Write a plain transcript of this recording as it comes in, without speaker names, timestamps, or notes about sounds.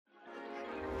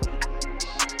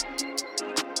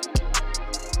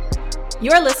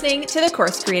You're listening to The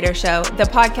Course Creator Show, the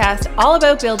podcast all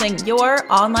about building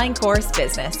your online course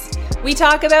business. We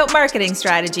talk about marketing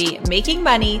strategy, making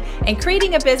money, and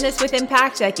creating a business with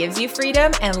impact that gives you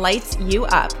freedom and lights you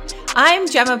up. I'm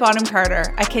Gemma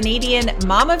Bonham-Carter, a Canadian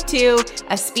mom of two,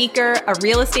 a speaker, a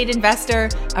real estate investor,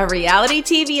 a reality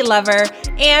TV lover,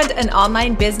 and an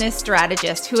online business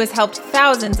strategist who has helped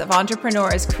thousands of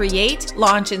entrepreneurs create,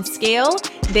 launch, and scale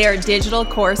their digital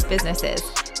course businesses.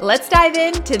 Let's dive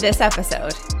into this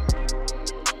episode.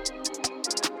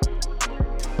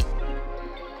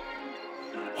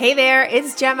 Hey there,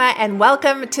 it's Gemma, and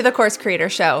welcome to the Course Creator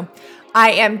Show.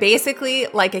 I am basically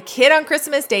like a kid on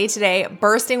Christmas Day today,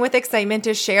 bursting with excitement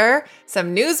to share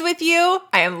some news with you.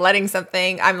 I'm letting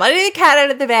the cat out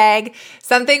of the bag,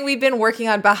 something we've been working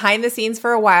on behind the scenes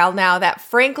for a while now that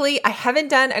frankly, I haven't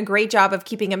done a great job of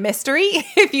keeping a mystery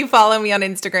if you follow me on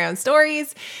Instagram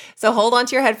stories. So hold on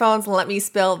to your headphones and let me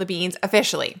spill the beans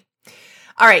officially.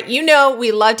 All right, you know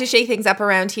we love to shake things up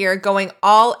around here, going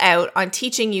all out on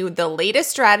teaching you the latest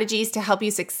strategies to help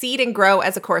you succeed and grow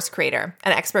as a course creator,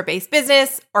 an expert-based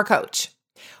business, or coach.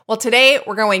 Well, today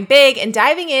we're going big and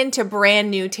diving into brand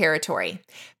new territory.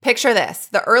 Picture this,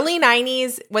 the early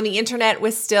 90s when the internet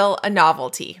was still a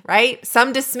novelty, right?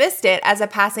 Some dismissed it as a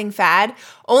passing fad,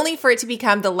 only for it to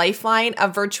become the lifeline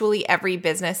of virtually every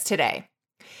business today.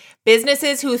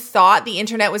 Businesses who thought the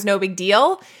internet was no big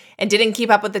deal and didn't keep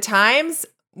up with the times,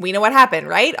 we know what happened,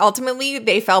 right? Ultimately,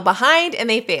 they fell behind and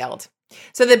they failed.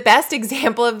 So the best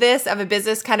example of this, of a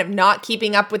business kind of not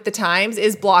keeping up with the times,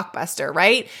 is Blockbuster,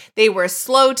 right? They were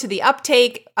slow to the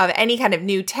uptake of any kind of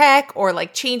new tech or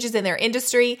like changes in their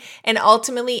industry and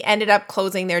ultimately ended up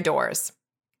closing their doors.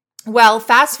 Well,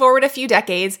 fast forward a few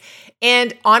decades,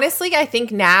 and honestly, I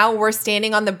think now we're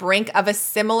standing on the brink of a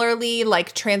similarly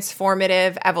like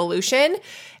transformative evolution.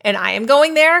 And I am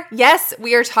going there. Yes,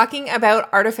 we are talking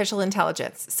about artificial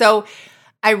intelligence. So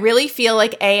I really feel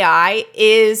like AI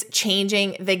is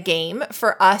changing the game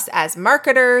for us as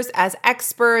marketers, as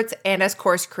experts, and as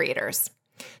course creators.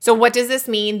 So what does this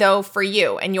mean though for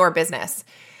you and your business?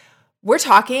 We're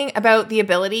talking about the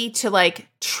ability to like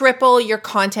triple your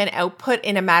content output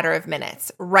in a matter of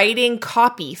minutes, writing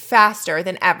copy faster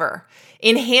than ever,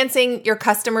 enhancing your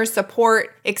customer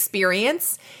support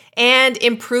experience, and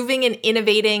improving and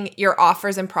innovating your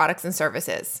offers and products and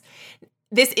services.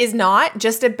 This is not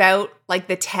just about like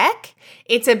the tech.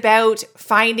 It's about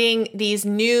finding these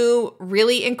new,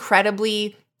 really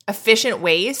incredibly efficient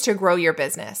ways to grow your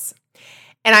business.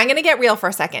 And I'm going to get real for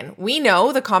a second. We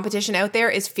know the competition out there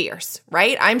is fierce,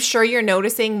 right? I'm sure you're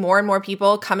noticing more and more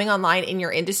people coming online in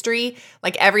your industry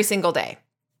like every single day.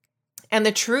 And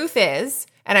the truth is,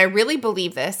 and I really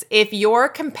believe this, if your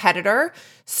competitor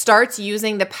starts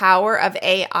using the power of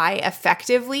AI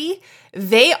effectively,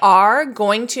 they are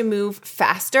going to move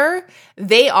faster,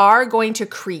 they are going to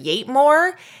create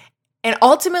more, and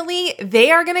ultimately, they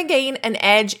are going to gain an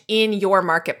edge in your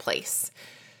marketplace.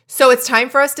 So it's time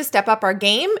for us to step up our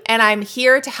game, and I'm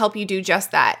here to help you do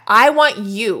just that. I want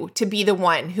you to be the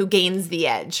one who gains the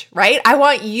edge, right? I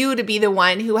want you to be the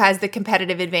one who has the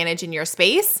competitive advantage in your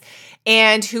space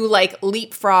and who like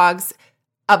leapfrogs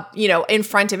up, in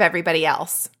front of everybody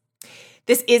else.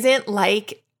 This isn't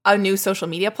like a new social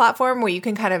media platform where you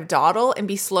can kind of dawdle and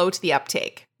be slow to the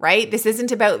uptake, right? This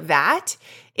isn't about that.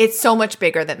 It's so much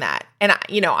bigger than that. And,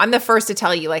 I'm the first to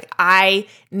tell you, like, I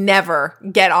never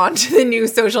get onto the new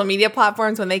social media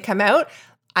platforms when they come out.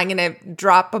 I'm going to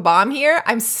drop a bomb here.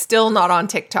 I'm still not on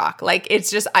TikTok. Like,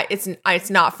 it's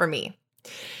not for me.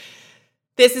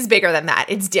 This is bigger than that.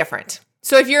 It's different.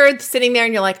 So if you're sitting there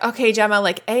and you're like, okay, Gemma,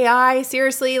 like AI,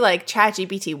 seriously, like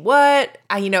ChatGPT, what?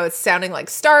 It's sounding like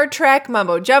Star Trek,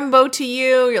 mumbo jumbo to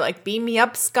you. You're like, beam me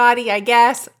up, Scotty, I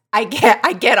guess. I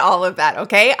get all of that,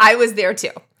 okay? I was there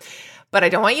too. But I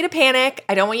don't want you to panic.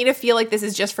 I don't want you to feel like this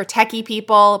is just for techie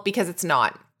people, because it's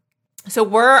not. So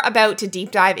we're about to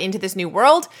deep dive into this new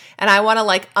world, and I want to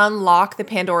like unlock the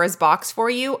Pandora's box for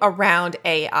you around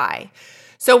AI.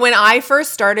 So when I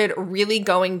first started really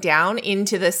going down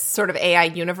into this sort of AI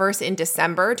universe in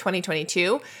December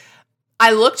 2022,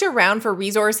 I looked around for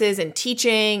resources and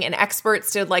teaching and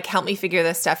experts to like help me figure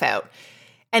this stuff out.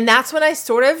 And that's when I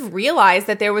sort of realized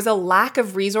that there was a lack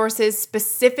of resources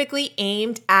specifically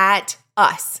aimed at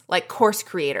us, like course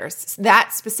creators,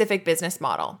 that specific business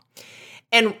model.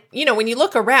 And, when you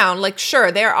look around, like,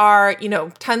 sure, there are,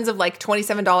 tons of like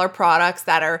 $27 products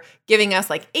that are giving us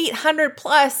like 800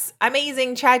 plus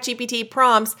amazing ChatGPT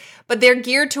prompts, but they're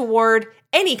geared toward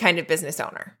any kind of business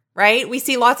owner, right? We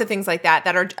see lots of things like that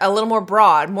are a little more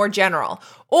broad, more general.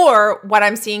 Or what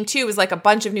I'm seeing too is like a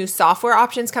bunch of new software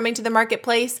options coming to the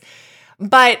marketplace.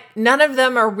 but none of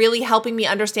them are really helping me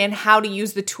understand how to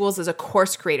use the tools as a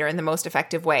course creator in the most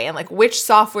effective way and like which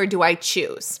software do I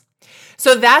choose.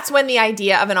 So that's when the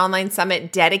idea of an online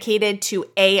summit dedicated to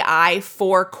AI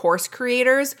for course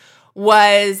creators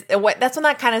that's when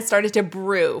that kind of started to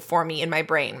brew for me in my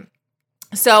brain.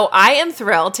 So I am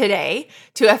thrilled today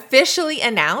to officially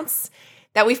announce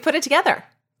that we've put it together.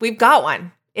 We've got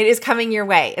one. It is coming your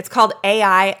way. It's called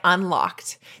AI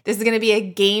Unlocked. This is going to be a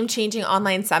game-changing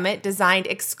online summit designed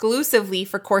exclusively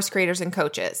for course creators and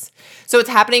coaches. So it's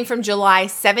happening from July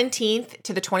 17th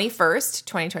to the 21st,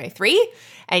 2023,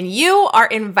 and you are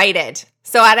invited.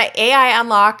 So at AI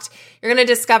Unlocked, you're going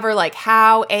to discover like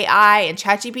how AI and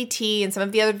ChatGPT and some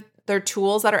of the other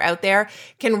tools that are out there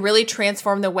can really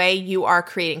transform the way you are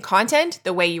creating content,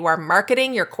 the way you are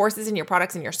marketing your courses and your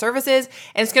products and your services,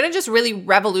 and it's going to just really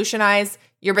revolutionize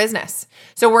your business.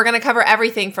 So we're going to cover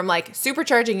everything from like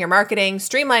supercharging your marketing,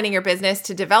 streamlining your business,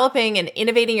 to developing and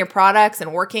innovating your products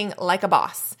and working like a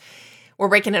boss. We're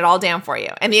breaking it all down for you.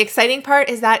 And the exciting part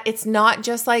is that it's not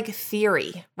just like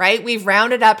theory, right? We've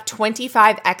rounded up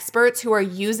 25 experts who are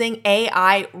using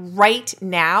AI right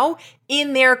now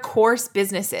in their course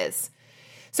businesses.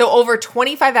 So over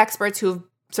 25 experts who've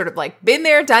sort of like been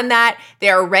there, done that. They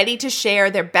are ready to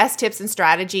share their best tips and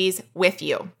strategies with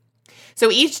you. So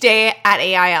each day at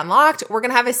AI Unlocked, we're going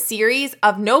to have a series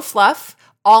of no fluff,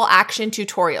 all action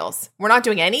tutorials. We're not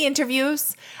doing any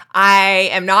interviews. I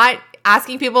am not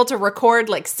asking people to record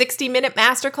like 60-minute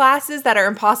masterclasses that are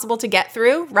impossible to get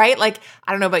through, right? Like,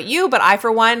 I don't know about you, but I,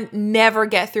 for one, never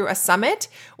get through a summit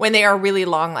when they are really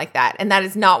long like that. And that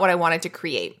is not what I wanted to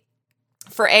create.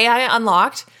 For AI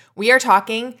Unlocked, we are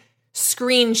talking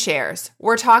screen shares.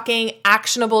 We're talking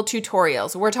actionable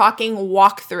tutorials. We're talking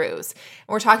walkthroughs.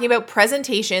 We're talking about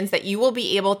presentations that you will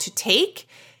be able to take,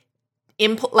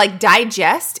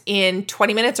 digest in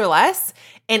 20 minutes or less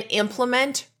and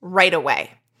implement right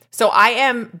away. So I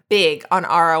am big on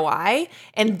ROI,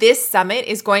 and this summit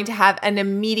is going to have an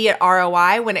immediate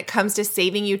ROI when it comes to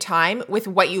saving you time with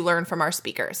what you learn from our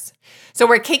speakers. So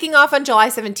we're kicking off on July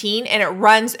 17 and it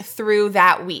runs through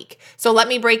that week. So let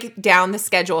me break down the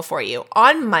schedule for you.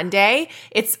 On Monday,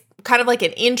 it's kind of like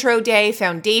an intro day,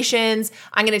 foundations.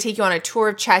 I'm going to take you on a tour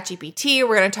of ChatGPT.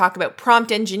 We're going to talk about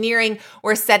prompt engineering.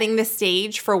 We're setting the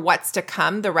stage for what's to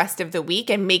come the rest of the week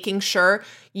and making sure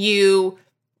you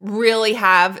really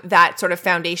have that sort of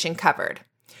foundation covered.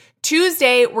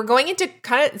 Tuesday, we're going into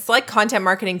it's like content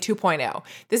marketing 2.0.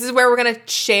 This is where we're going to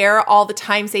share all the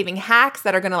time-saving hacks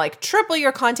that are going to like triple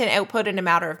your content output in a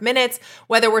matter of minutes,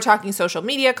 whether we're talking social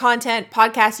media content,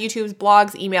 podcasts, YouTubes,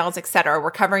 blogs, emails, etc.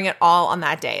 We're covering it all on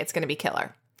that day. It's going to be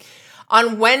killer.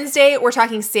 On Wednesday, we're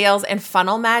talking sales and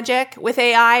funnel magic with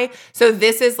AI. So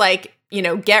this is like,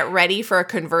 get ready for a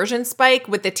conversion spike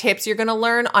with the tips you're going to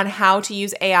learn on how to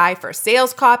use AI for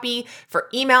sales copy, for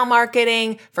email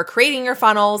marketing, for creating your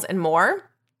funnels, and more.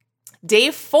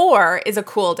 Day 4 is a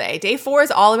cool day. Day 4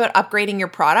 is all about upgrading your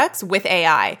products with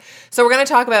AI. So we're going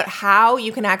to talk about how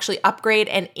you can actually upgrade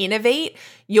and innovate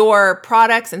your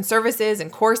products and services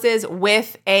and courses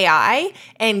with AI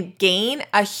and gain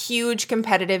a huge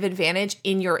competitive advantage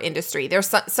in your industry.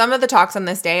 There's some of the talks on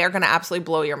this day are going to absolutely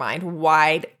blow your mind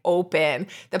wide open.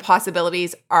 The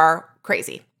possibilities are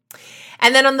crazy.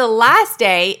 And then on the last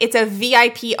day, it's a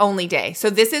VIP only day.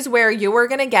 So this is where you are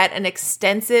going to get an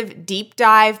extensive deep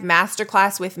dive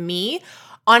masterclass with me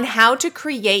on how to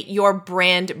create your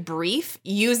brand brief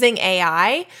using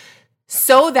AI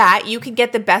so that you can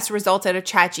get the best results out of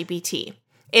ChatGPT.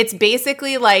 It's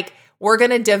basically like we're going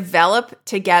to develop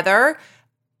together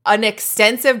an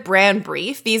extensive brand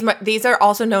brief. These are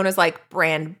also known as like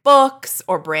brand books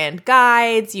or brand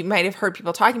guides. You might have heard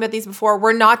people talking about these before.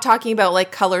 We're not talking about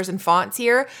like colors and fonts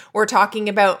here. We're talking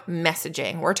about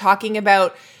messaging. We're talking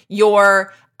about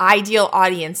your ideal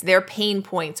audience, their pain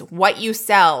points, what you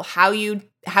sell, how you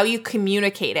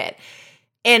communicate it.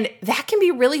 And that can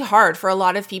be really hard for a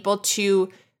lot of people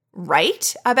to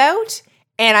write about.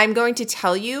 And I'm going to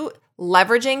tell you,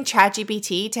 leveraging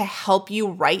ChatGPT to help you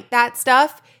write that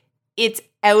stuff, it's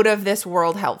out of this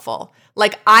world helpful.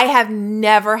 Like, I have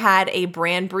never had a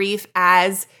brand brief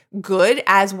as good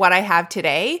as what I have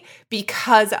today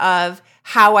because of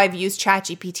how I've used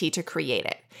ChatGPT to create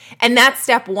it. And that's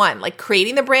step 1. Like,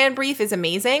 creating the brand brief is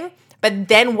amazing, but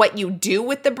then what you do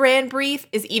with the brand brief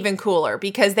is even cooler,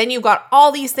 because then you've got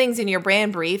all these things in your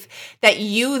brand brief that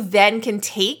you then can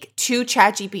take to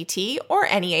ChatGPT or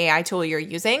any AI tool you're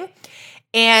using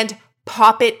and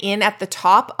pop it in at the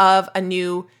top of a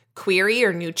new query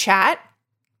or new chat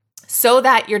so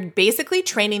that you're basically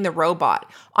training the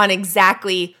robot on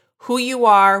exactly who you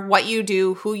are, what you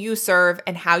do, who you serve,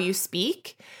 and how you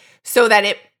speak, so that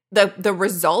it the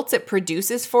results it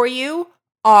produces for you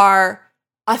are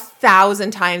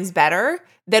 1,000 times better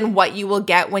than what you will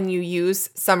get when you use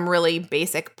some really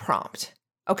basic prompt.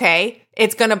 Okay?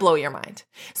 It's going to blow your mind.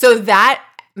 So that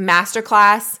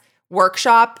masterclass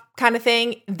workshop kind of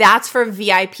thing, that's for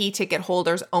VIP ticket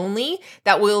holders only.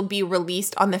 That will be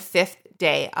released on the 5th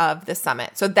day of the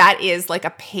summit. So that is like a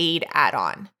paid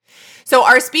add-on. So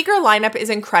our speaker lineup is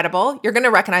incredible. You're going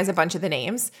to recognize a bunch of the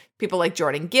names. People like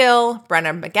Jordan Gill,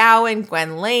 Brenna McGowan,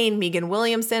 Gwen Lane, Megan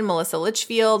Williamson, Melissa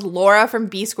Litchfield, Laura from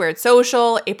B Squared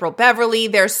Social, April Beverly.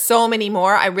 There's so many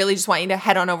more. I really just want you to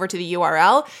head on over to the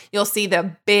URL. You'll see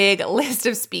the big list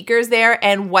of speakers there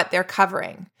and what they're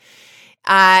covering.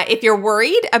 If you're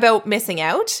worried about missing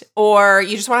out, or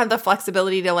you just want to have the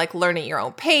flexibility to like learn at your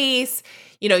own pace,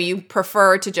 you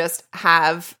prefer to just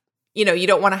have, you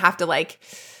don't want to have to like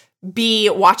be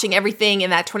watching everything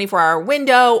in that 24-hour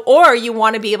window, or you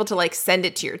want to be able to like send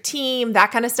it to your team,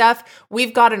 that kind of stuff,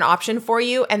 we've got an option for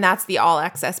you, and that's the All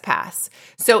Access Pass.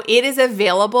 So it is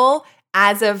available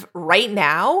as of right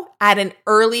now at an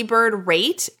early bird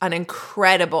rate, an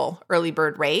incredible early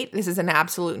bird rate. This is an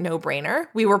absolute no-brainer.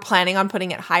 We were planning on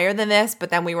putting it higher than this, but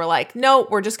then we were like, no,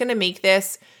 we're just going to make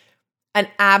this an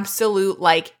absolute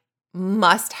like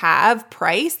must-have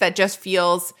price that just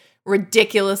feels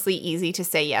ridiculously easy to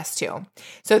say yes to.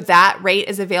 So that rate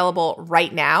is available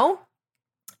right now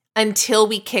until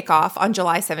we kick off on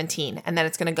July 17, and then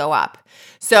it's going to go up.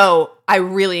 So I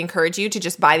really encourage you to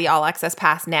just buy the All Access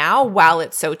Pass now while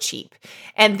it's so cheap.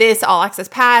 And this All Access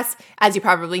Pass, as you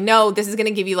probably know, this is going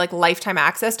to give you like lifetime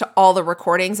access to all the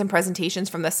recordings and presentations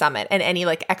from the summit and any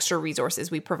like extra resources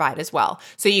we provide as well.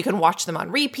 So you can watch them on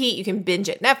repeat, you can binge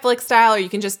it Netflix style, or you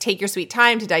can just take your sweet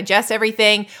time to digest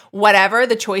everything. Whatever,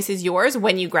 the choice is yours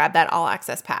when you grab that All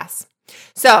Access Pass.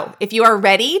 So if you are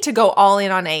ready to go all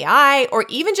in on AI, or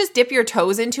even just dip your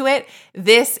toes into it,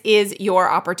 this is your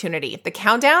opportunity. The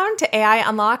countdown to AI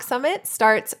Unlock Summit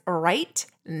starts right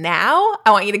now.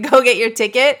 I want you to go get your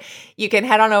ticket. You can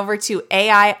head on over to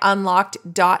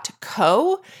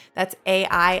aiunlocked.co. That's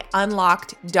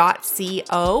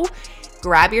aiunlocked.co.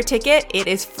 Grab your ticket. It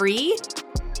is free.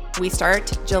 We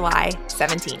start July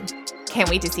 17. Can't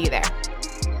wait to see you there.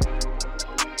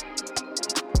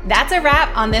 That's a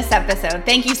wrap on this episode.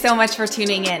 Thank you so much for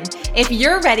tuning in. If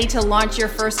you're ready to launch your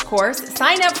first course,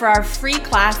 sign up for our free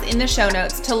class in the show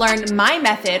notes to learn my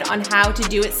method on how to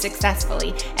do it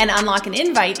successfully and unlock an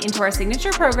invite into our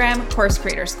signature program, Course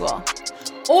Creator School.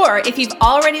 Or if you've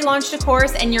already launched a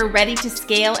course and you're ready to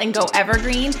scale and go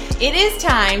evergreen, it is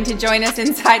time to join us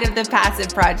inside of the Passive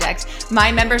Project,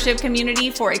 my membership community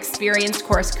for experienced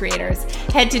course creators.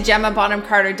 Head to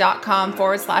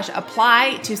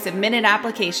GemmaBonhamCarter.com/apply to submit an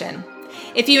application.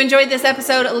 If you enjoyed this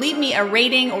episode, leave me a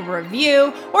rating or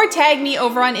review, or tag me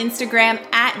over on Instagram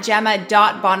at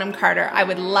Gemma.BonhamCarter. I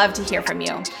would love to hear from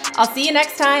you. I'll see you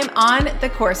next time on The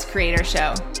Course Creator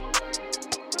Show.